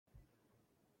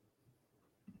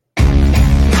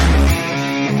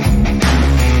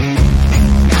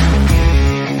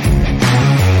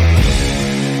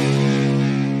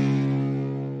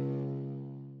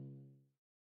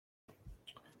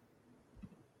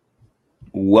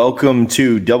Welcome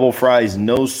to Double Fries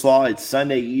No Slaw. It's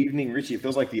Sunday evening. Richie, it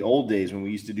feels like the old days when we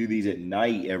used to do these at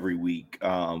night every week.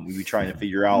 We'd be trying to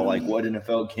figure out like what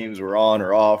NFL games were on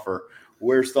or off or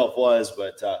where stuff was.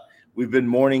 But we've been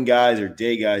morning guys or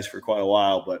day guys for quite a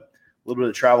while. But a little bit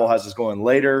of travel has us going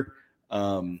later.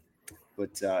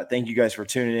 But thank you guys for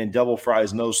tuning in. Double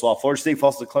Fries No Slaw. Florida State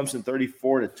falls to Clemson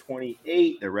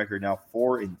 34-28. Their record now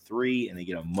 4-3, and they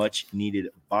get a much needed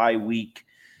bye week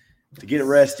to get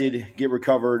rested, get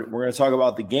recovered. We're going to talk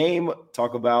about the game,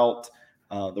 talk about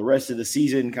the rest of the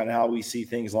season, kind of how we see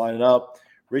things lining up.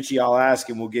 Richie, I'll ask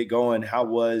and we'll get going. How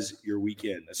was your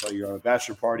weekend? I saw you on a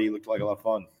bachelor party. It looked like a lot of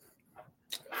fun.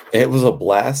 It was a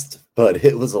blast, but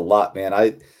it was a lot, man.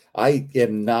 I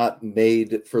am not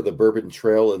made for the Bourbon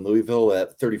Trail in Louisville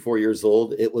at 34 years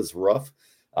old. It was rough.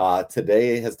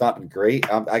 Today has not been great.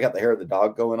 I got the hair of the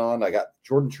dog going on. I got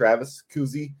Jordan Travis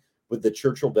koozie with the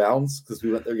Churchill Downs because we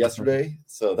went there yesterday.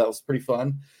 So that was pretty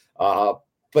fun.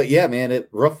 But yeah, man,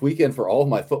 rough weekend for all of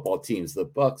my football teams. The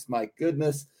Bucks, my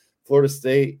goodness, Florida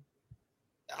State.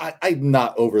 I'm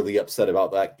not overly upset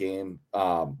about that game.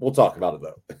 We'll talk about it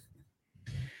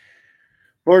though.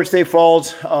 Florida State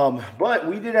falls, but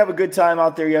we did have a good time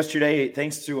out there yesterday.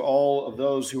 Thanks to all of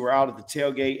those who were out at the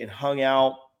tailgate and hung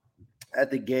out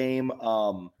at the game.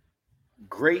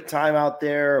 Great time out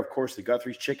there. Of course, the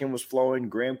Guthrie's chicken was flowing.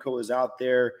 Gramco was out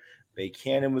there. Bay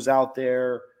Cannon was out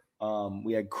there.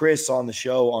 We had Chris on the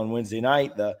show on Wednesday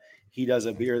night. He does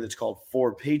a beer that's called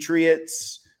Four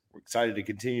Patriots. We're excited to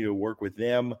continue to work with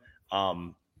them.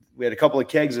 We had a couple of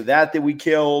kegs of that we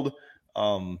killed.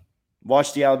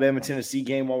 Watched the Alabama-Tennessee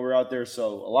game while we were out there. So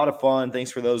a lot of fun. Thanks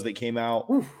for those that came out.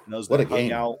 And those that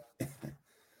hung out.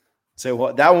 So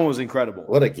what? That one was incredible.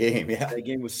 What a game. Yeah. That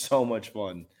game was so much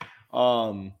fun.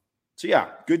 So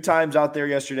yeah, good times out there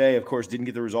yesterday. Of course, didn't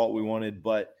get the result we wanted,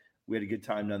 but we had a good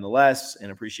time nonetheless,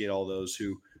 and appreciate all those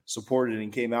who supported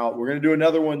and came out. We're going to do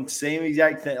another one, same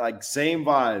exact thing, like same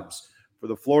vibes for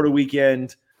the Florida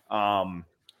weekend. I'll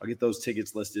get those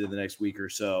tickets listed in the next week or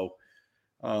so.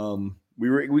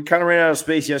 We kind of ran out of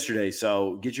space yesterday,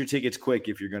 so get your tickets quick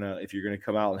if you're gonna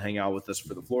come out and hang out with us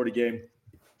for the Florida game.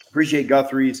 Appreciate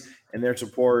Guthrie's and their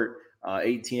support.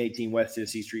 1818 West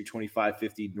Tennessee Street,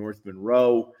 2550 North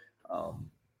Monroe.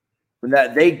 When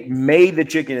that they made the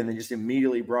chicken and then just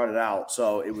immediately brought it out,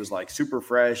 so it was like super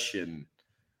fresh, and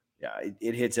yeah,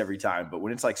 it hits every time. But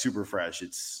when it's like super fresh,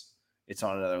 it's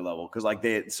on another level because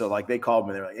they called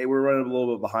me. They're like, "Hey, we're running a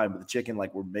little bit behind, but the chicken,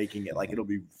 like we're making it like it'll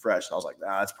be fresh." And I was like,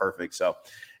 "Nah, that's perfect." So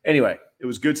anyway, it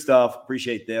was good stuff.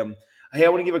 Appreciate them. Hey, I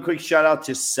want to give a quick shout out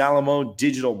to Salomon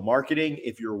Digital Marketing.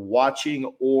 If you're watching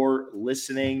or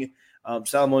listening,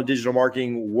 Salomon Digital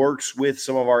Marketing works with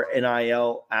some of our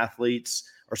NIL athletes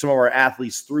or some of our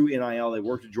athletes through NIL. They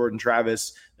worked with Jordan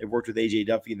Travis. They've worked with AJ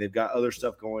Duffy, and they've got other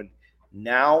stuff going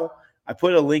now. I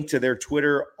put a link to their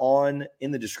Twitter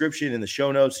in the description in the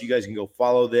show notes, so you guys can go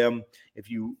follow them.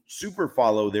 If you super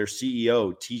follow their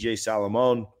CEO, TJ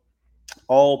Salomon,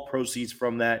 all proceeds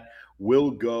from that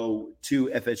will go to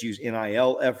FSU's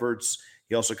NIL efforts.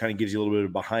 He also kind of gives you a little bit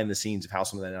of behind the scenes of how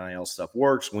some of that NIL stuff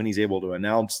works, when he's able to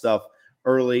announce stuff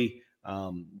early.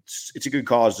 It's a good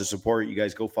cause to support. You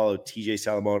guys go follow TJ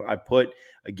Salomon. I put,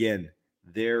 again,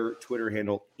 their Twitter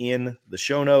handle in the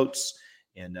show notes,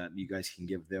 and you guys can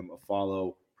give them a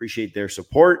follow. Appreciate their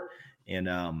support. And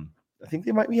I think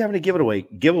they might be having a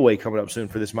giveaway coming up soon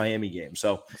for this Miami game.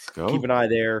 So keep an eye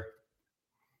there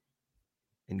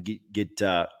and get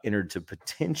entered to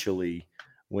potentially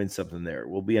win something there.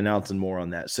 We'll be announcing more on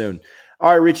that soon. All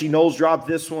right, Richie, Knowles dropped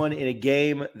this one in a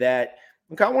game that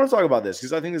I kind of want to talk about this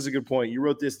because I think this is a good point. You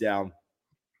wrote this down.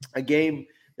 A game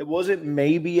that wasn't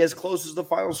maybe as close as the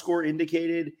final score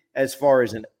indicated as far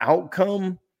as an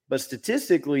outcome, but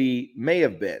statistically may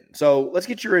have been. So let's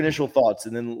get your initial thoughts,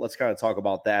 and then let's kind of talk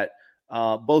about that,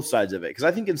 both sides of it. Because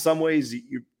I think in some ways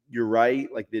you're right,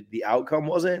 like the outcome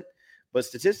wasn't, but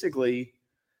statistically,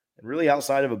 and really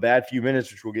outside of a bad few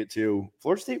minutes, which we'll get to,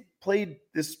 Florida State played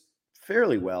this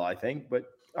fairly well, I think. But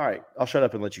all right, I'll shut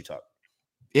up and let you talk.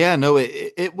 Yeah, no,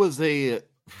 it was a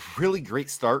really great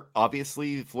start.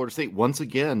 Obviously, Florida State once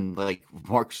again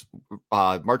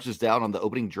marches down on the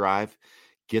opening drive,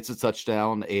 gets a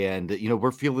touchdown, and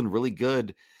we're feeling really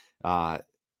good. Man,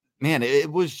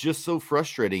 it was just so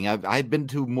frustrating. I've been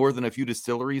to more than a few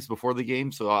distilleries before the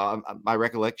game, so my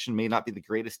recollection may not be the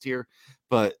greatest here,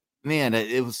 but man,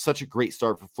 it was such a great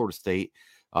start for Florida State.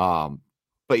 But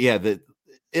yeah,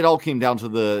 it all came down to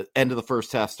the end of the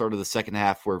first half, start of the second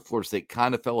half, where Florida State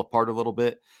kind of fell apart a little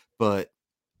bit. But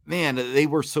man, they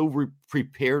were so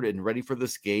prepared and ready for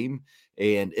this game,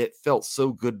 and it felt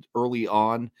so good early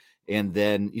on. And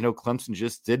then, Clemson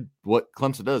just did what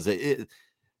Clemson does.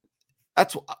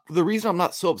 That's the reason I'm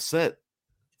not so upset.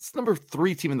 It's number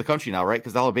 3 team in the country now, right?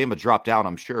 Because Alabama dropped out,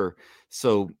 I'm sure.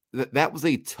 So that was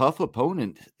a tough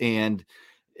opponent, and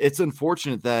it's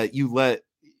unfortunate that you let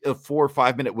a 4 or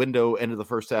 5 minute window end of the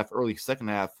first half, early second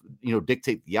half,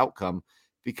 dictate the outcome,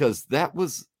 because that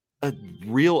was a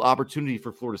real opportunity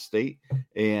for Florida State,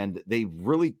 and they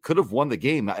really could have won the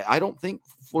game. I don't think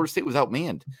Florida State was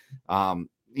outmanned.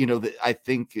 I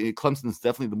think Clemson's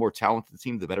definitely the more talented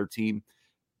team, the better team,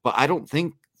 but I don't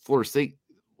think Florida State.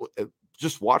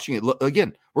 Just watching it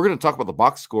again, we're going to talk about the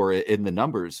box score in the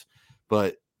numbers,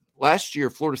 but last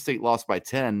year Florida State lost by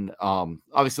 10.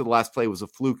 Obviously, the last play was a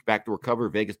fluke backdoor cover.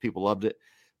 Vegas people loved it,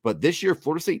 but this year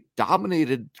Florida State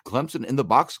dominated Clemson in the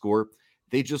box score.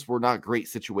 They just were not great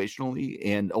situationally,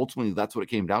 and ultimately that's what it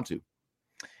came down to.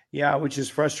 Yeah, which is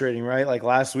frustrating, right? Like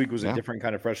last week was a different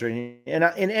kind of frustrating, and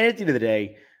at the end of the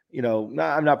day,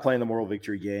 I'm not playing the moral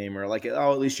victory game or like,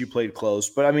 oh, at least you played close.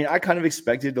 But I mean, I kind of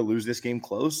expected to lose this game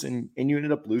close, and you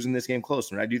ended up losing this game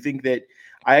close. And I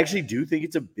actually do think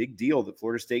it's a big deal that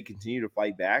Florida State continued to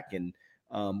fight back and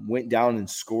went down and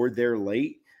scored there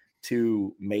late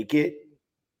to make it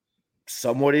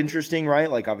somewhat interesting,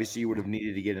 right? Like obviously you would have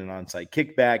needed to get an onside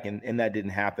kickback, and that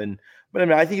didn't happen. But I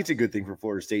mean, I think it's a good thing for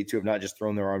Florida State to have not just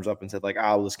thrown their arms up and said like,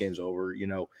 oh, this game's over,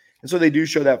 And so they do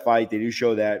show that fight. They do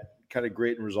show that kind of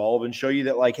grit and resolve and show you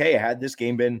that like, hey, had this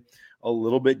game been a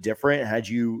little bit different, had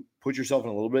you put yourself in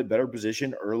a little bit better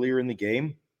position earlier in the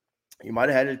game, you might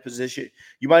have had a position.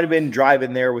 You might have been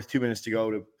driving there with 2 minutes to go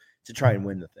to try and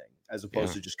win the thing, as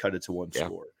opposed to just cut it to one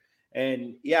score.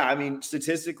 And yeah, I mean,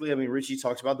 statistically, Richie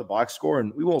talks about the box score,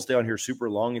 and we won't stay on here super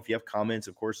long. If you have comments,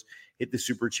 of course, hit the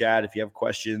super chat. If you have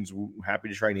questions, we're happy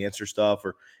to try and answer stuff.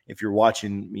 Or if you're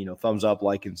watching, thumbs up,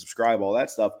 like, and subscribe, all that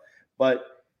stuff. But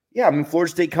yeah, I mean,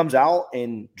 Florida State comes out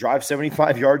and drives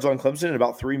 75 yards on Clemson in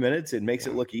about 3 minutes and makes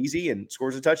it look easy and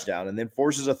scores a touchdown, and then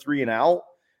forces a 3 and out.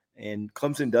 And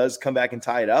Clemson does come back and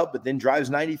tie it up, but then drives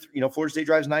 93. Florida State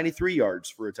drives 93 yards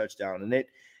for a touchdown, and it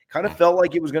kind of felt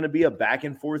like it was going to be a back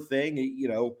and forth thing.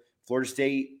 Florida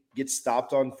State gets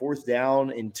stopped on 4th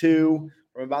down and 2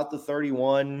 from about the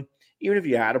 31. Even if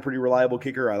you had a pretty reliable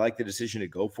kicker, I like the decision to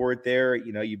go for it there.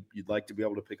 You'd like to be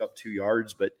able to pick up 2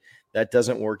 yards, but that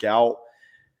doesn't work out.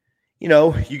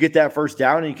 You get that first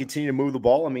down and you continue to move the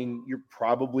ball. I mean, you're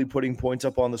probably putting points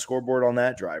up on the scoreboard on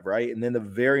that drive, right? And then the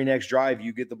very next drive,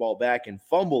 you get the ball back and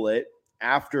fumble it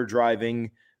after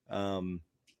driving, up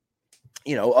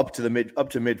to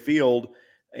midfield,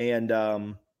 and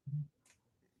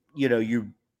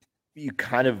you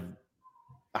kind of,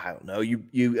 I don't know,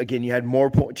 you had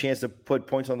more chance to put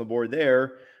points on the board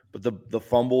there, but the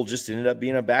fumble just ended up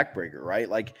being a backbreaker, right?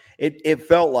 Like it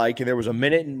felt like, and there was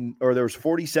there was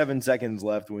 47 seconds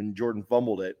left when Jordan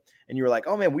fumbled it, and you were like,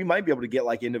 oh man, we might be able to get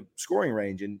like into scoring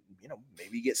range and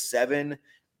maybe get 7,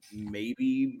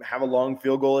 maybe have a long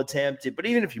field goal attempt. But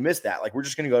even if you miss that, like we're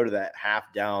just going to go to that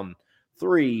half down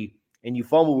 3, and you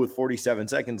fumble with 47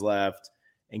 seconds left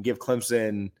and give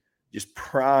Clemson just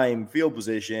prime field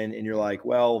position, and you're like,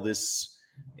 well, this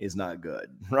is not good,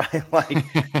 right? Like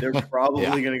they're probably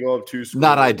going to go up 2 scores.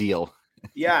 Not ideal.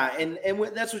 Yeah, and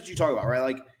that's what you talk about, right?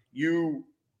 Like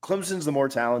Clemson's the more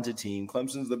talented team.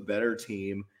 Clemson's the better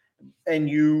team, and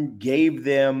you gave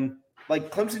them,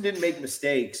 like, Clemson didn't make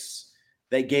mistakes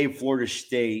that gave Florida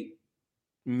State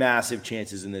massive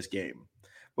chances in this game.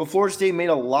 But Florida State made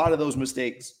a lot of those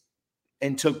mistakes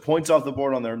and took points off the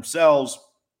board on themselves,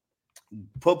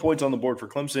 put points on the board for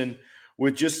Clemson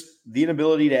with just the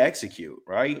inability to execute,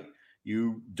 right?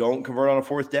 You don't convert on a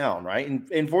 4th down, right? And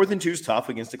 4th and 2 is tough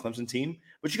against a Clemson team,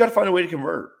 but you got to find a way to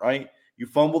convert, right? You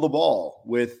fumble the ball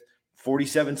with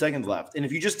 47 seconds left. And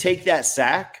if you just take that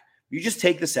sack, you just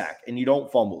take the sack and you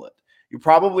don't fumble it, you're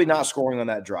probably not scoring on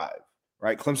that drive,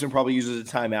 right? Clemson probably uses a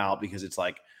timeout because it's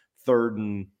like 3rd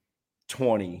and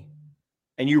 20.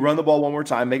 And you run the ball one more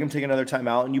time, make them take another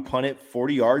timeout, and you punt it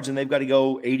 40 yards, and they've got to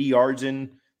go 80 yards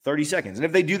in 30 seconds. And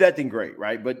if they do that, then great,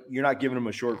 right? But you're not giving them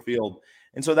a short field.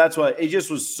 And so that's what it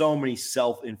just was, so many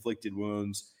self-inflicted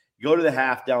wounds. You go to the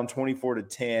half down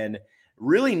 24-10,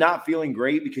 really not feeling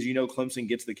great because Clemson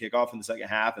gets the kickoff in the second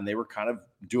half, and they were kind of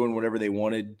doing whatever they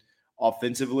wanted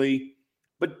offensively.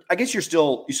 But I guess you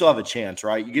still have a chance,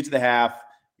 right? You get to the half,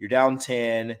 you're down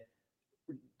 10.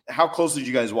 How close did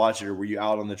you guys watch it, or were you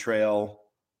out on the trail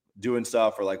doing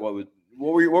stuff, or like what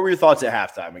were your thoughts at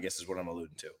halftime, I guess is what I'm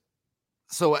alluding to?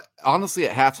 So honestly,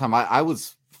 at halftime, I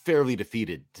was fairly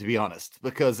defeated, to be honest,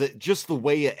 because just the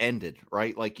way it ended,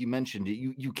 right? Like you mentioned,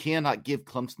 you cannot give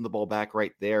Clemson the ball back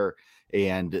right there.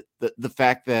 And the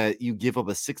fact that you give up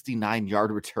a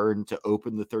 69-yard return to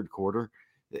open the third quarter,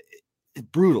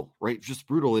 brutal, right? Just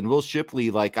brutal. And Will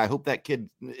Shipley, like, I hope that kid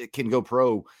can go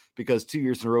pro, because 2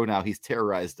 years in a row now he's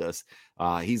terrorized us.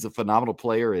 He's a phenomenal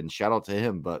player, and shout out to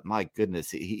him. But my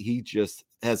goodness, he just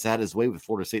has had his way with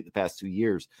Florida State the past 2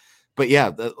 years. But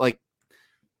yeah,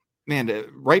 man,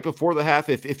 right before the half,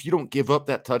 if you don't give up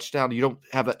that touchdown, you don't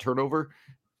have that turnover,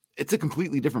 it's a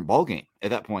completely different ballgame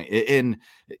at that point. And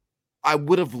I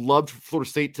would have loved Florida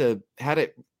State to had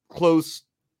it close,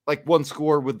 like one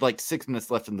score with like 6 minutes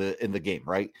left in the game,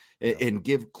 right? Yeah. And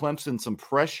give Clemson some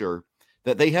pressure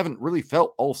that they haven't really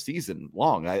felt all season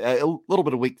long. A little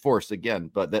bit of Wake Forest again,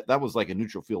 but that was like a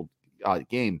neutral field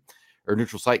game or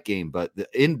neutral site game. But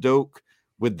in Doak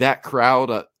with that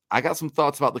crowd, I got some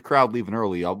thoughts about the crowd leaving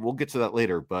early. We'll get to that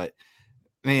later, but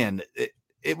man,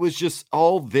 it was just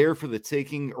all there for the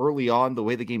taking early on. The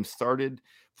way the game started,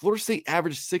 Florida State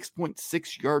averaged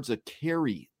 6.6 yards a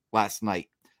carry last night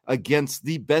against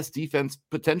the best defense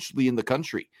potentially in the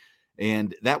country.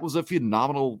 And that was a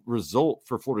phenomenal result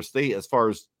for Florida State as far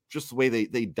as just the way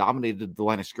they dominated the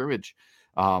line of scrimmage.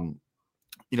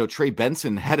 Trey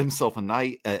Benson had himself a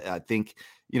night. I think,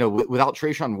 without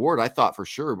Trayshawn Ward, I thought for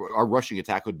sure our rushing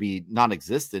attack would be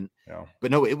non-existent. Yeah.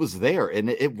 But no, it was there and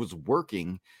it was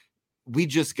working. We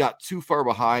just got too far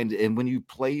behind. And when you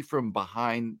play from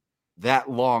behind that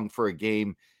long for a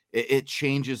game, it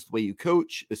changes the way you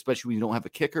coach, especially when you don't have a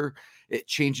kicker. It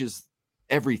changes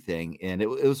everything, and it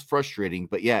was frustrating.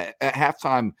 But yeah, at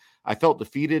halftime, I felt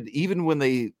defeated. Even when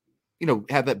they,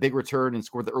 had that big return and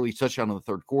scored the early touchdown in the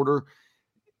third quarter,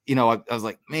 I was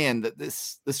like, man,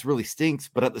 this really stinks.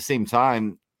 But at the same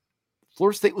time,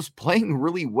 Florida State was playing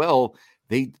really well.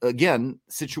 They, again,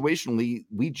 situationally,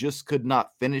 we just could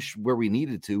not finish where we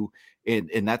needed to,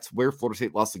 and that's where Florida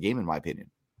State lost the game, in my opinion.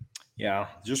 Yeah,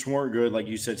 just weren't good. Like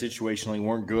you said, situationally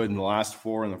weren't good in the last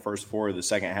 4 and the first 4 of the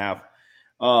second half.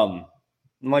 And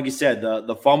like you said,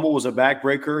 the fumble was a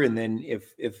backbreaker. And then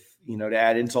if to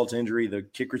add insult to injury, the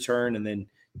kick return and then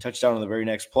touchdown on the very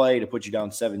next play to put you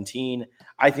down 17.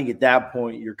 I think at that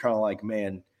point you're kind of like,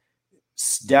 man,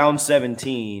 down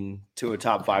 17 to a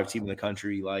top 5 team in the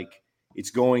country, like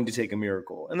it's going to take a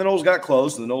miracle. And the Noles got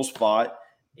close and the Noles fought.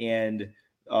 And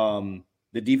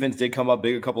the defense did come up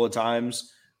big a couple of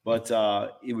times. But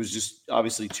it was just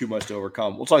obviously too much to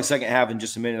overcome. We'll talk second half in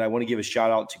just a minute. I want to give a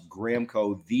shout out to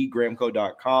Gramco,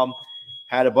 thegramco.com.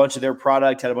 Had a bunch of their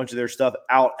product, had a bunch of their stuff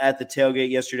out at the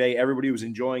tailgate yesterday. Everybody was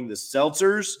enjoying the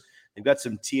seltzers. They've got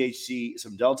some THC,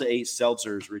 some Delta 8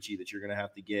 seltzers, Richie, that you're going to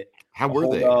have to get. How were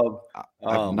they?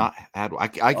 I've not had one.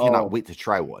 I cannot wait to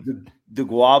try one. The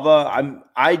guava,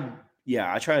 I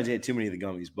try not to get too many of the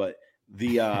gummies, but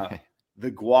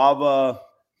the guava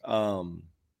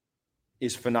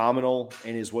is phenomenal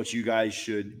and is what you guys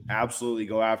should absolutely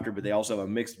go after. But they also have a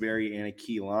mixed berry and a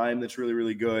key lime that's really,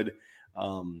 really good.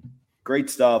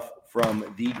 Great stuff from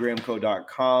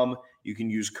thegramco.com. You can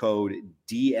use code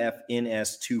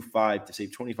DFNS25 to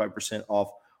save 25%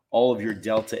 off all of your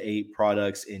Delta 8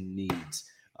 products and needs.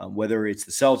 Whether it's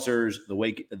the seltzers, the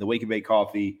Wake and Bake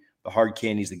coffee, the hard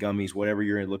candies, the gummies, whatever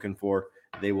you're looking for,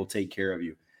 they will take care of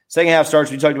you. Second half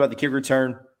starts. We talked about the kick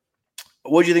return.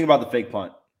 What did you think about the fake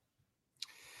punt?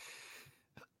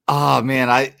 Oh, man,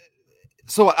 I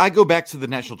go back to the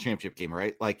national championship game,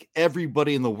 right? Like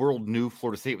everybody in the world knew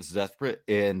Florida State was desperate,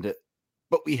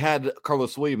 but we had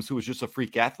Carlos Williams, who was just a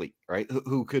freak athlete, right?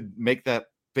 Who could make that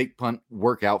fake punt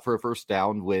work out for a first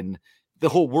down when the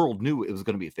whole world knew it was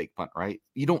going to be a fake punt, right?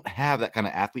 You don't have that kind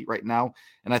of athlete right now,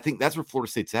 and I think that's where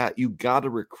Florida State's at. You got to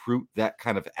recruit that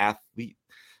kind of athlete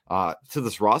to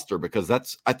this roster, because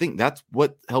I think that's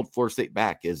what held Florida State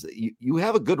back. Is you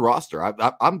have a good roster.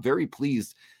 I'm very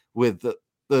pleased with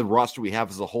the roster we have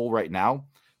as a whole right now,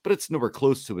 but it's nowhere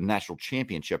close to a national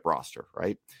championship roster,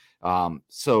 right?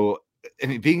 So I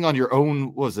mean, being on your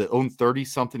own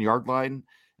 30-something yard line,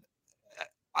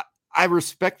 I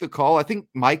respect the call. I think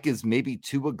Mike is maybe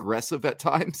too aggressive at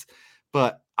times,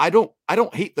 but I don't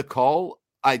hate the call.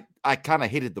 I kind of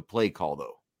hated the play call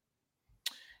though.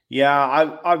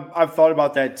 Yeah, I've thought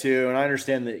about that too, and I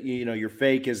understand that your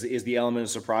fake is the element of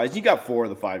surprise. You got 4 of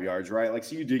the 5 yards, right? Like,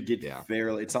 so you did get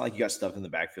fairly. It's not like you got stuff in the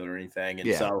backfield or anything.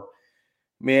 And so,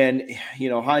 man,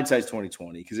 hindsight's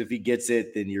 20/20. Because if he gets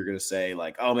it, then you're gonna say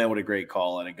like, "Oh man, what a great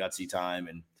call and a gutsy time,"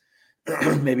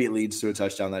 and maybe it leads to a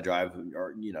touchdown that drive,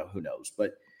 or who knows.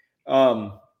 But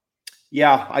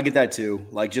yeah, I get that too.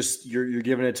 Like, just you're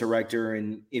giving it to Rector,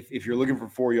 and if you're looking for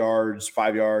 4 yards,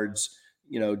 5 yards.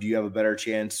 Do you have a better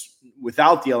chance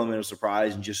without the element of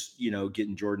surprise and just,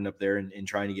 getting Jordan up there and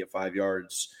trying to get 5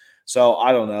 yards? So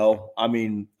I don't know. I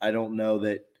mean, I don't know.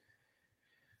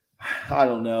 I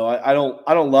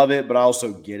don't love it, but I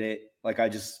also get it. Like I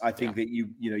think that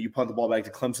you punt the ball back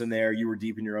to Clemson there. You were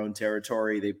deep in your own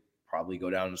territory. They probably go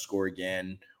down and score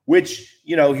again. Which,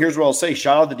 here's what I'll say.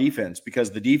 Shout out the defense,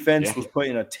 because the defense was put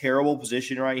in a terrible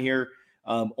position right here.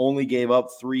 Only gave up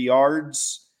 3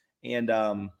 yards, and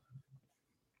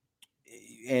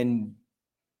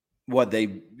what,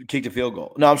 they kicked a field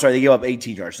goal. No, I'm sorry, they gave up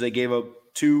 18 yards. So they gave up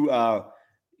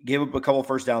a couple of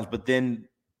first downs, but then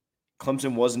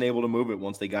Clemson wasn't able to move it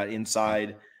once they got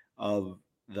inside of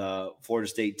the Florida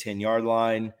State 10-yard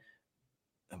line.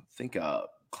 I think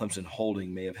Clemson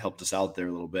holding may have helped us out there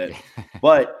a little bit,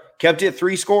 but kept it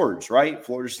 3 scores, right?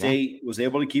 Florida State was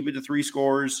able to keep it to 3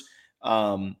 scores.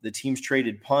 The teams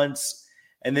traded punts.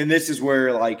 And then this is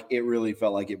where, like, it really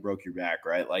felt like it broke your back,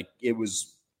 right? Like, it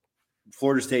was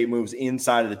Florida State moves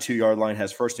inside of the 2-yard line,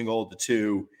 has first and goal at the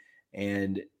 2,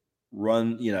 and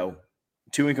run,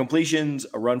 2 incompletions,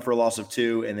 a run for a loss of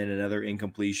 2, and then another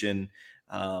incompletion.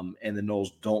 And the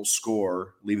Noles don't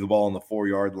score, leave the ball on the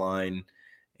 4-yard line.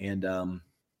 And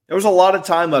there was a lot of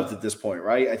time left at this point,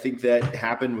 right? I think that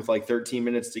happened with like 13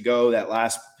 minutes to go. That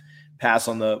last pass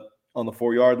on the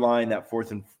 4-yard line, that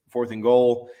fourth and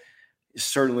goal.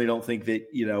 Certainly don't think that,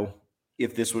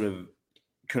 if this would have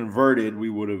converted, we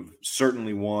would have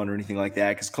certainly won or anything like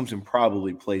that, because Clemson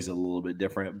probably plays it a little bit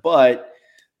different. But,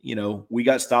 we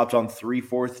got stopped on 3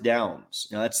 fourth downs.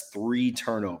 Now that's 3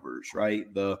 turnovers,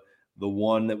 right? The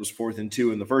one that was 4th and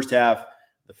 2 in the first half,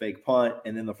 the fake punt,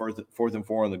 and then the 4th and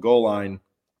 4 on the goal line.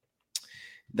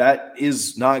 That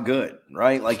is not good,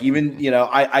 right? Like, even,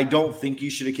 I don't think you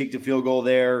should have kicked a field goal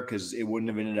there, because it wouldn't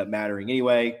have ended up mattering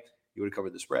anyway. You would have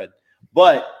covered the spread.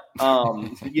 But,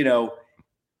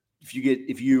 if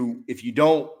you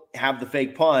don't have the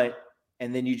fake punt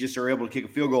and then you just are able to kick a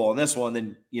field goal on this one,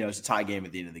 then, it's a tie game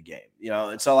at the end of the game,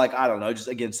 And so, like, I don't know, just,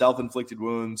 again, self-inflicted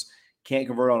wounds. Can't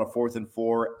convert on a 4th and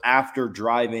 4 after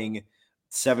driving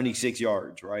 76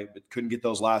 yards, right? But couldn't get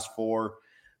those last 4.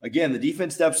 Again, the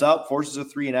defense steps up, forces a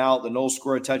 3 and out. The Noles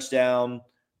score a touchdown.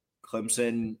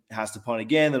 Clemson has to punt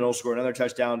again. The Noles score another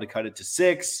touchdown to cut it to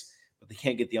 6, but they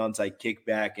can't get the onside kick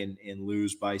back and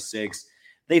lose by 6.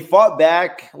 They fought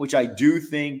back, which I do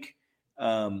think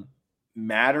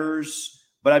matters.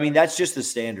 But, I mean, that's just the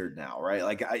standard now, right?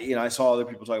 Like, I saw other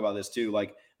people talk about this too.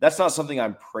 Like, that's not something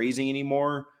I'm praising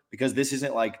anymore, because this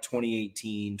isn't like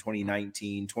 2018,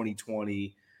 2019,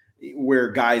 2020, where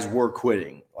guys were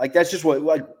quitting. Like, that's just what,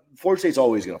 like, Florida State's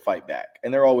always going to fight back,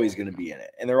 and they're always going to be in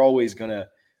it, and they're always going to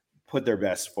put their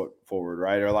best foot forward,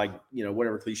 right? Or, like,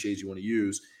 whatever cliches you want to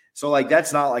use. So, like,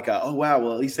 that's not like oh, wow,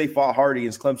 well, at least they fought hard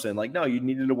against Clemson. Like, no, you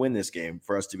needed to win this game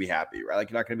for us to be happy, right? Like,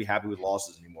 you're not going to be happy with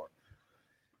losses anymore.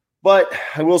 But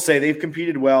I will say they've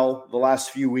competed well the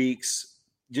last few weeks,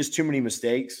 just too many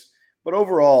mistakes. But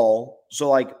overall, so,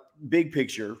 like, big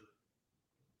picture,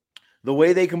 the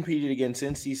way they competed against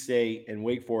NC State and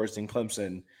Wake Forest and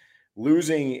Clemson,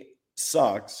 losing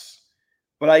sucks.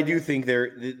 But I do think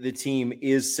the team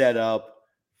is set up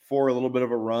for a little bit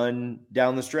of a run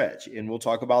down the stretch. And we'll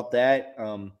talk about that.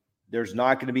 There's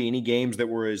not going to be any games that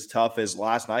were as tough as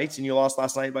last night's, and you lost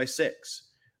last night by 6,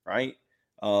 right?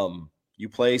 You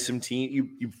play some team,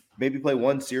 you maybe play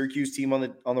one Syracuse team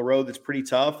on the road that's pretty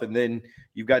tough, and then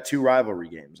you've got 2 rivalry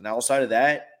games. And outside of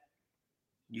that,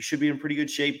 you should be in pretty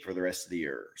good shape for the rest of the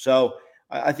year. So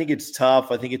I think it's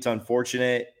tough. I think it's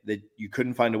unfortunate that you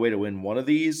couldn't find a way to win one of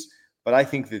these, but I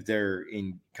think that they're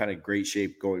in kind of great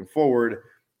shape going forward,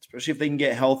 especially if they can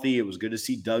get healthy. It was good to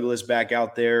see Douglas back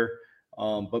out there.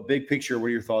 But big picture, what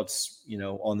are your thoughts,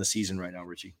 on the season right now,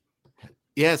 Richie?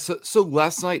 Yeah, so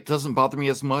last night doesn't bother me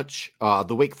as much.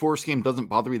 The Wake Forest game doesn't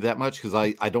bother me that much,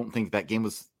 because I don't think that game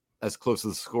was as close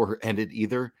as the score ended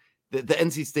either. The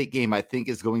NC State game, I think,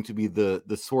 is going to be the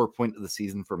sore point of the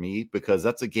season for me, because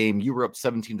that's a game you were up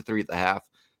 17-3 at the half.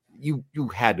 You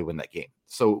had to win that game.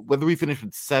 So whether we finish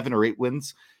with 7 or 8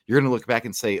 wins, you're going to look back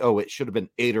and say, oh, it should have been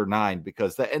 8 or 9,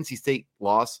 because that NC State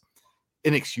loss,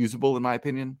 inexcusable in my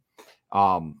opinion.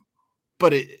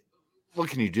 But what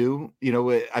can you do?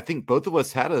 I think both of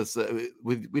us had us.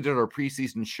 We did our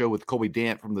preseason show with Colby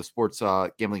Dant from the Sports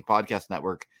Gambling Podcast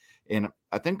Network, and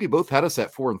I think we both had us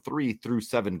at 4-3 through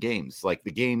 7 games. Like,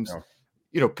 the games,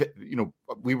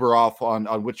 we were off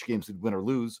on which games would win or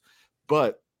lose,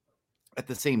 but at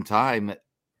the same time,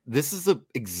 this is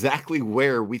exactly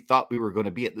where we thought we were going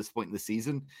to be at this point in the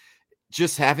season.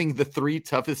 Just having the 3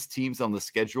 toughest teams on the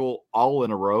schedule all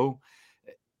in a row.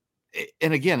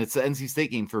 And again, it's the NC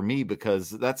State game for me, because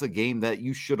that's a game that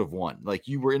you should have won. Like,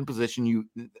 you were in position,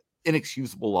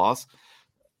 inexcusable loss.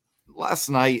 Last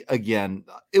night, again,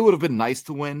 it would have been nice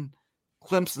to win.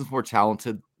 Clemson's more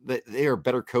talented. They are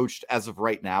better coached as of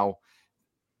right now.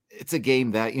 It's a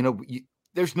game that,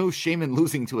 there's no shame in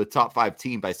losing to a top 5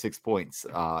 team by 6 points,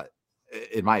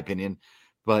 in my opinion.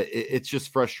 But it's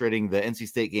just frustrating. The NC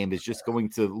State game is just going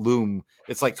to loom.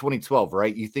 It's like 2012,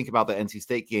 right? You think about the NC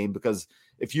State game, because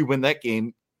if you win that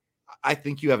game, I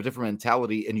think you have a different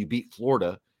mentality and you beat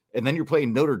Florida, and then you're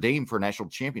playing Notre Dame for a national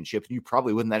championship, and you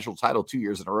probably win the national title 2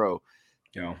 years in a row.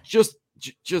 Yeah, Just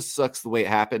sucks the way it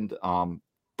happened.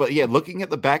 But yeah, looking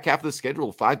at the back half of the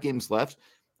schedule, 5 games left,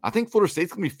 I think Florida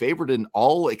State's going to be favored in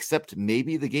all except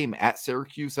maybe the game at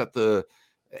Syracuse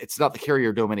it's not the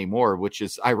Carrier Dome anymore, which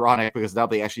is ironic because now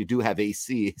they actually do have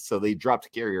AC, so they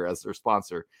dropped Carrier as their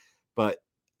sponsor. But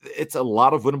it's a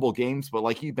lot of winnable games. But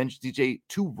like you mentioned, DJ,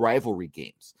 2 rivalry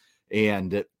games.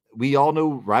 And we all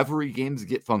know rivalry games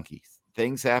get funky.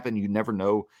 Things happen. You never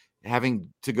know. Having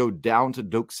to go down to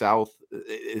Doak South,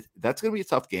 that's going to be a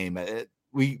tough game.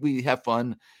 We have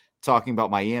fun talking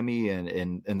about Miami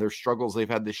and their struggles they've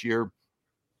had this year.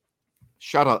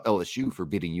 Shout out LSU for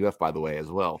beating UF, by the way, as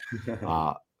well.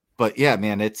 But yeah,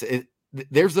 man,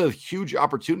 there's a huge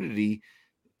opportunity.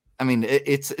 I mean,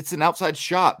 it's an outside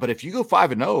shot, but if you go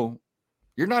 5-0,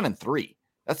 you're 9-3.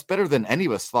 That's better than any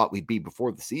of us thought we'd be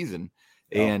before the season.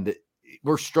 Oh. And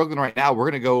we're struggling right now.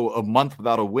 We're going to go a month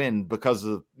without a win because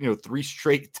of 3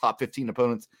 straight top 15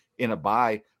 opponents in a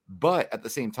bye. But at the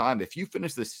same time, if you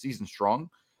finish this season strong,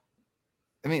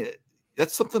 I mean,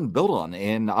 that's something to build on.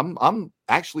 And I'm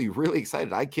actually really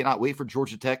excited. I cannot wait for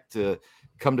Georgia Tech to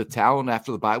come to town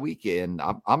after the bye week. And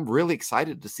I'm really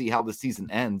excited to see how the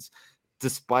season ends,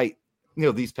 despite,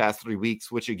 these past 3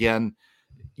 weeks, which again,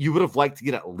 you would have liked to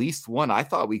get at least one. I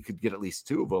thought we could get at least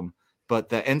 2 of them, but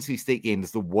the NC State game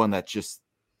is the one that just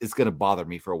is going to bother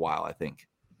me for a while, I think.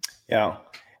 Yeah.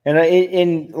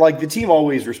 And like the team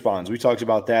always responds. We talked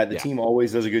about that. The team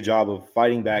always does a good job of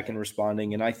fighting back and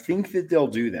responding. And I think that they'll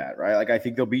do that, right? Like I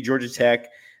think they'll beat Georgia Tech. I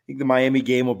think the Miami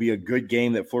game will be a good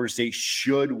game that Florida State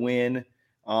should win.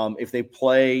 If they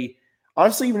play,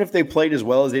 honestly, even if they played as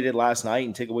well as they did last night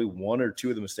and take away 1 or 2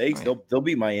 of the mistakes, they'll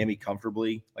beat Miami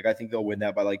comfortably. Like I think they'll win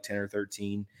that by like 10 or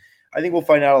 13. I think we'll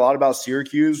find out a lot about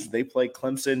Syracuse. They play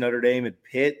Clemson, Notre Dame, and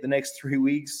Pitt the next 3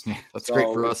 weeks. Yeah, that's great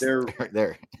for us. They're right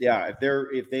there. Yeah,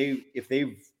 if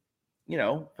they've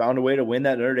found a way to win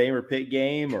that Notre Dame or Pitt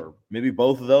game, or maybe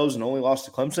both of those, and only lost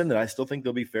to Clemson, then I still think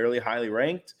they'll be fairly highly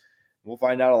ranked. We'll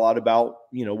find out a lot about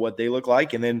what they look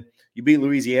like, and then you beat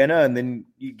Louisiana, and then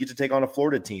you get to take on a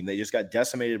Florida team. They just got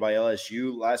decimated by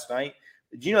LSU last night.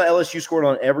 Did you know LSU scored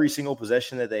on every single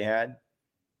possession that they had?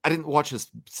 I didn't watch a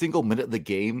single minute of the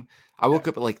game. I woke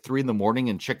up at like 3 a.m.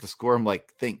 and checked the score. I'm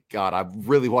like, thank God. I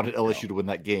really wanted LSU to win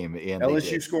that game. And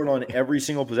LSU scored on every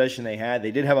single possession they had. They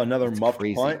did have another muffed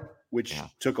punt, which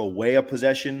took away a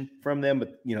possession from them.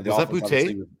 But, the was that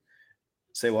Boutte?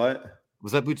 Say what?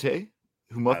 Was that Boutte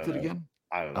who muffed it again?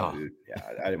 I don't know, dude. Yeah,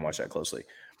 I didn't watch that closely.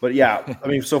 But, yeah, I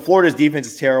mean, so Florida's defense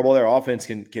is terrible. Their offense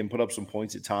can put up some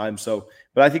points at times.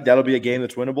 But I think that'll be a game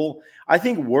that's winnable. I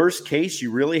think worst case,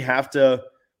 you really have to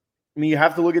 – you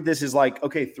have to look at this as like,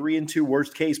 okay, 3-2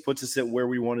 worst case puts us at where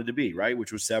we wanted to be, right?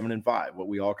 Which was 7-5, what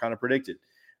we all kind of predicted.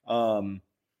 And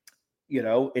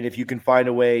if you can find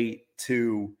a way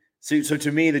to so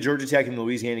to me, the Georgia Tech and the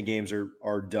Louisiana games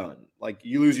are done. Like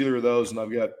you lose either of those, and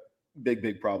I've got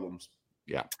big problems.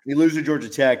 Yeah. You lose to Georgia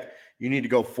Tech, you need to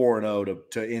go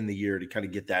 4-0 to end the year to kind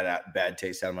of get that bad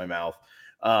taste out of my mouth.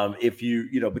 But you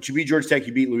beat Georgia Tech,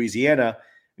 you beat Louisiana,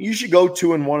 you should go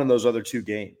 2-1 in those other 2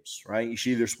 games, right? You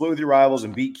should either split with your rivals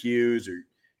and beat Q's, or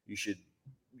you should,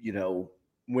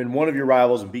 win one of your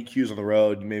rivals and beat Q's on the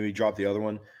road. You maybe drop the other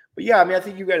one. But yeah, I mean, I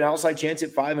think you've got an outside chance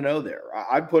at 5-0 there.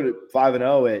 I'd put it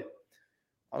 5-0 at,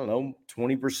 I don't know,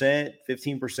 20%,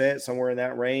 15%, somewhere in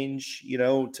that range,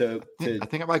 I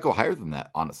think I might go higher than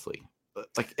that, honestly.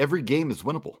 Like every game is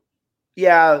winnable.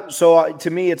 Yeah. So to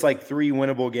me, it's like 3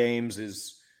 winnable games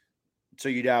so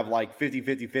you'd have like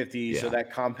 50-50-50. Yeah. So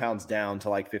that compounds down to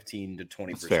like 15 to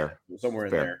 20%. Fair. Somewhere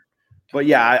in there. But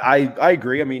yeah, I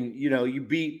agree. I mean, you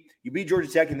beat Georgia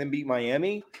Tech and then beat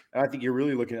Miami. And I think you're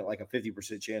really looking at like a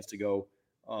 50% chance to go,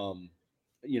 3-0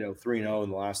 in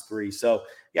the last 3. So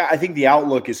yeah, I think the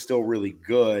outlook is still really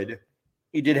good.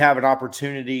 You did have an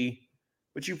opportunity,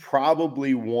 but you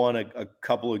probably won a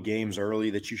couple of games early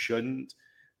that you shouldn't.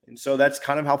 And so that's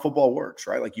kind of how football works,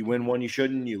 right? Like you win one you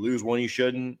shouldn't, you lose one you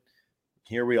shouldn't.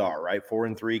 Here we are, right?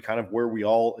 4-3, kind of where we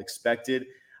all expected.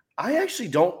 I actually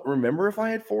don't remember if I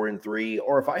had 4-3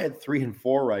 or if I had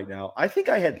 3-4 right now. I think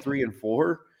I had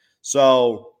 3-4.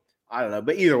 So I don't know.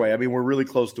 But either way, I mean, we're really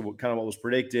close to what was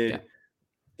predicted. Yeah.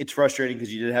 It's frustrating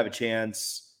because you did have a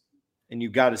chance and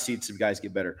you've got to see some guys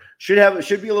get better.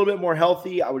 Should be a little bit more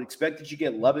healthy. I would expect that you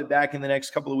get Lovett back in the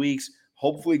next couple of weeks,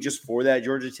 hopefully just for that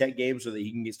Georgia Tech game so that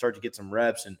he can start to get some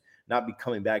reps and not be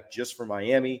coming back just for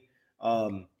Miami.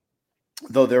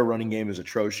 Though their running game is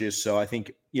atrocious. So I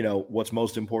think, what's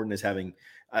most important is having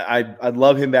I'd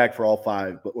love him back for all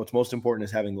 5, but what's most important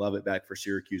is having Lovett back for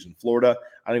Syracuse and Florida.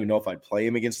 I don't even know if I'd play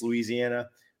him against Louisiana.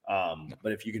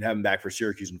 But if you can have him back for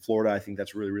Syracuse and Florida, I think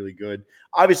that's really, really good.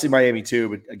 Obviously Miami too,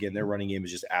 but again, their running game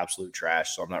is just absolute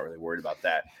trash. So I'm not really worried about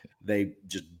that. They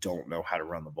just don't know how to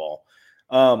run the ball.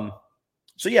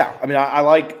 So yeah, I mean, I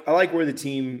like where the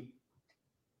team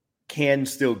can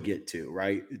still get to,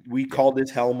 right? We called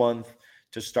this hell month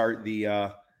to start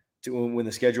when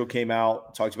the schedule came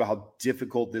out, talked about how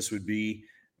difficult this would be.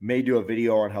 May do a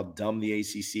video on how dumb the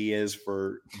ACC is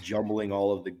for jumbling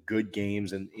all of the good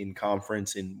games in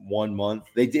conference in 1 month.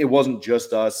 It wasn't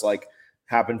just us, like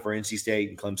happened for NC State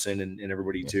and Clemson and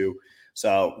everybody too.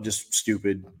 So just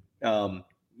stupid. I don't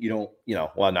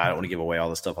want to give away all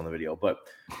this stuff on the video, but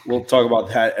we'll talk about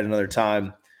that at another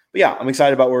time. But yeah, I'm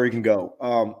excited about where we can go.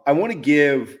 I want to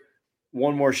give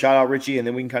one more shout out, Richie, and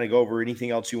then we can kind of go over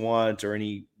anything else you want or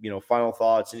any, final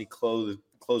thoughts, any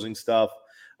closing stuff.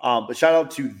 But shout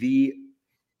out to the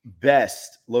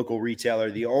best local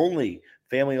retailer, the only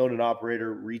family-owned and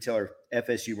operator retailer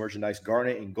FSU merchandise,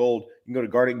 Garnet and Gold. You can go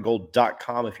to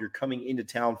garnetandgold.com if you're coming into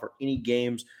town for any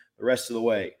games the rest of the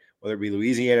way, whether it be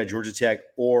Louisiana, Georgia Tech,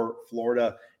 or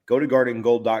Florida. Go to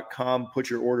garnetandgold.com, put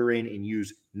your order in, and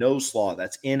use NOSLAW.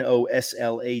 That's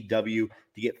NOSLAW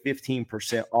to get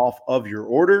 15% off of your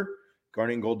order.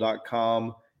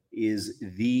 Garnetandgold.com is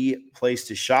the place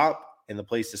to shop and the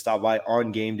place to stop by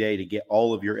on game day to get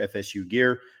all of your FSU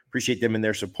gear. Appreciate them and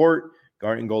their support.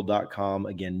 GarnetandGold.com.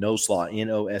 Again, NOSLAW,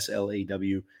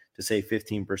 NOSLAW, to save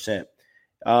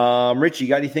 15%. Rich, you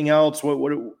got anything else?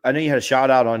 What I know you had a shout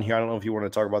out on here. I don't know if you want to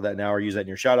talk about that now or use that in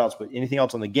your shout outs, but anything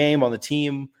else on the game, on the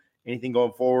team, anything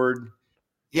going forward?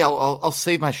 Yeah, I'll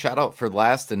save my shout out for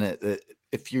last. And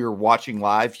if you're watching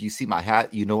live, you see my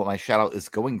hat, you know what my shout out is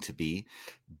going to be.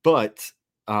 But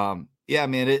yeah,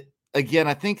 man, again,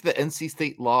 I think the NC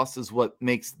State loss is what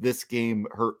makes this game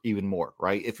hurt even more,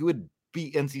 right? If you would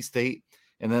beat NC State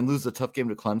and then lose a tough game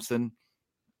to Clemson,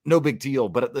 no big deal.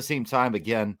 But at the same time,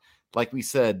 again, like we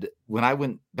said, when I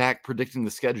went back predicting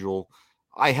the schedule,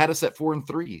 I had us at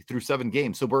 4-3 through 7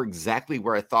 games. So we're exactly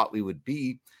where I thought we would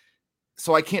be.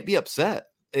 So I can't be upset.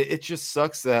 It just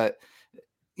sucks that,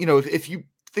 if you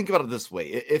think about it this way,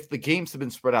 if the games have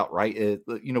been spread out, right?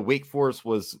 Wake Forest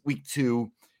was week 2,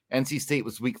 NC State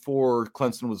was week 4,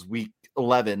 Clemson was week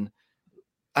 11.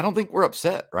 I don't think we're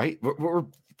upset, right? We're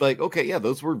like, okay, yeah,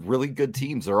 those were really good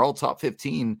teams. They're all top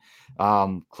 15.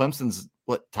 Clemson's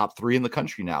top 3 in the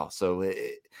country now. So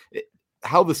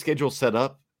how the schedule's set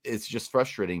up, it's just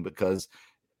frustrating because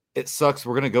it sucks.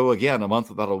 We're going to go again a month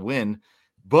without a win,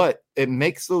 but it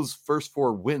makes those first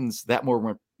 4 wins that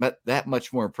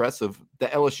much more impressive. The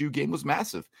LSU game was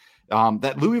massive.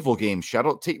 That Louisville game, shout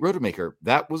out Tate Rodemaker,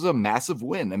 that was a massive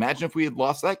win. Imagine if we had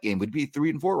lost that game, we'd be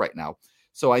 3-4 right now.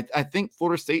 So I think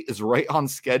Florida State is right on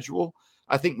schedule.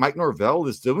 I think Mike Norvell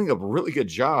is doing a really good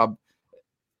job.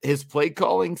 His play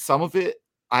calling, some of it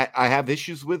I have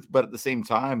issues with, but at the same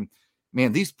time,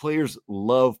 man, these players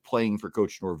love playing for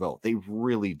Coach Norvell. They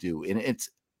really do. And it's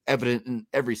evident in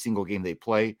every single game they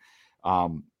play.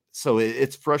 So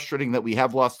it's frustrating that we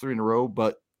have lost 3 in a row,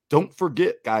 but don't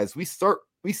forget, guys, we started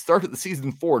the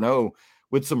season 4-0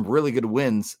 with some really good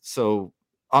wins. So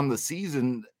on the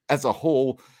season as a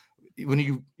whole, when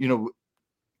you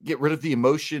get rid of the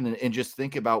emotion and just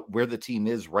think about where the team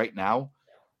is right now,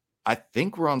 I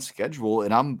think we're on schedule,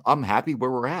 and I'm happy where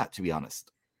we're at, to be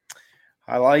honest.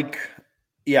 I'm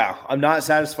not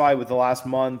satisfied with the last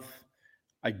month.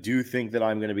 I do think that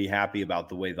I'm going to be happy about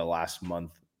the way the last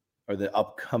month or the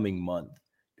upcoming month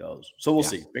goes. So we'll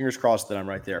see. Fingers crossed that I'm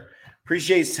right there.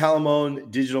 Appreciate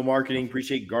Salamone Digital Marketing.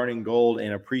 Appreciate Garnet and Gold,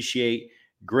 and appreciate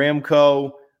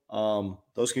Gramco.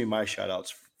 Those can be my shout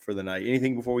outs for the night.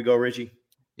 Anything before we go, Richie?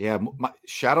 Yeah, my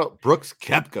shout out Brooks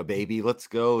Koepka, baby. Let's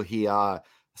go.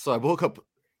 So I woke up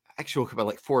at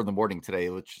like 4 a.m. today,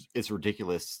 which is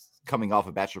ridiculous coming off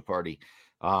a bachelor party.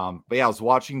 But yeah, I was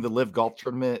watching the Live Golf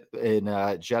Tournament in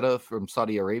Jeddah from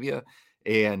Saudi Arabia,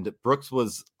 and Brooks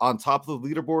was on top of the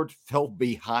leaderboard, fell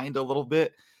behind a little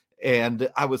bit. And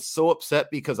I was so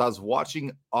upset because I was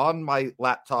watching on my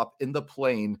laptop in the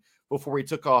plane before we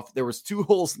took off. There was 2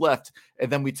 holes left,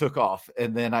 and then we took off,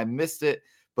 and then I missed it.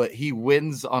 But he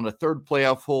wins on a 3rd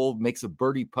playoff hole, makes a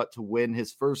birdie putt to win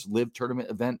his first Live tournament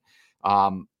event.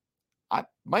 I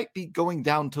might be going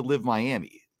down to Live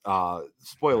Miami.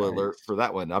 Spoiler alert for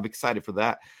that one. I'm excited for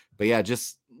that. But yeah,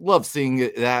 just love seeing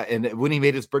that. And when he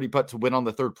made his birdie putt to win on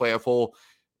the 3rd playoff hole,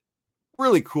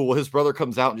 really cool. His brother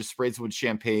comes out and just sprays him with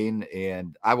champagne.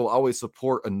 And I will always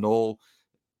support a Noel.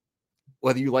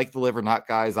 whether you like the live or not,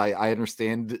 guys, I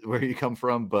understand where you come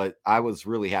from, but I was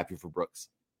really happy for Brooks.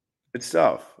 Good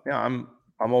stuff. Yeah, I'm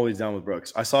always down with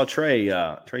Brooks. I saw Trey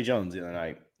Jones the other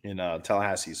night in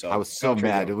Tallahassee. So I was so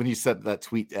mad when you sent that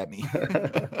tweet at me.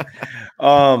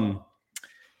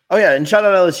 Oh yeah, and shout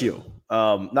out LSU.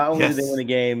 Not only did they win a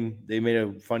game, they made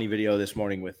a funny video this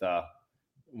morning with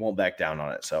won't back down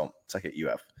on it. So it's like at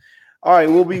UF. All right,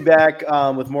 we'll be back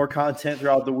with more content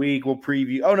throughout the week. We'll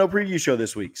preview. Oh, no preview show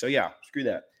this week. So yeah, screw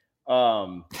that.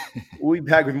 We'll be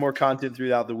back with more content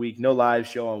throughout the week. No live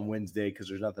show on Wednesday because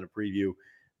there's nothing to preview.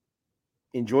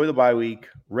 Enjoy the bye week.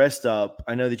 Rest up.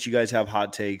 I know that you guys have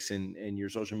hot takes and your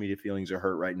social media feelings are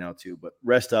hurt right now too, but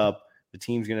rest up. The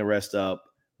team's going to rest up.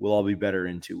 We'll all be better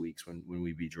in 2 weeks when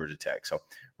we beat Georgia Tech. So,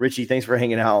 Richie, thanks for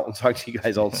hanging out. I'll talk to you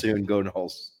guys all soon. Go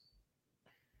Noles.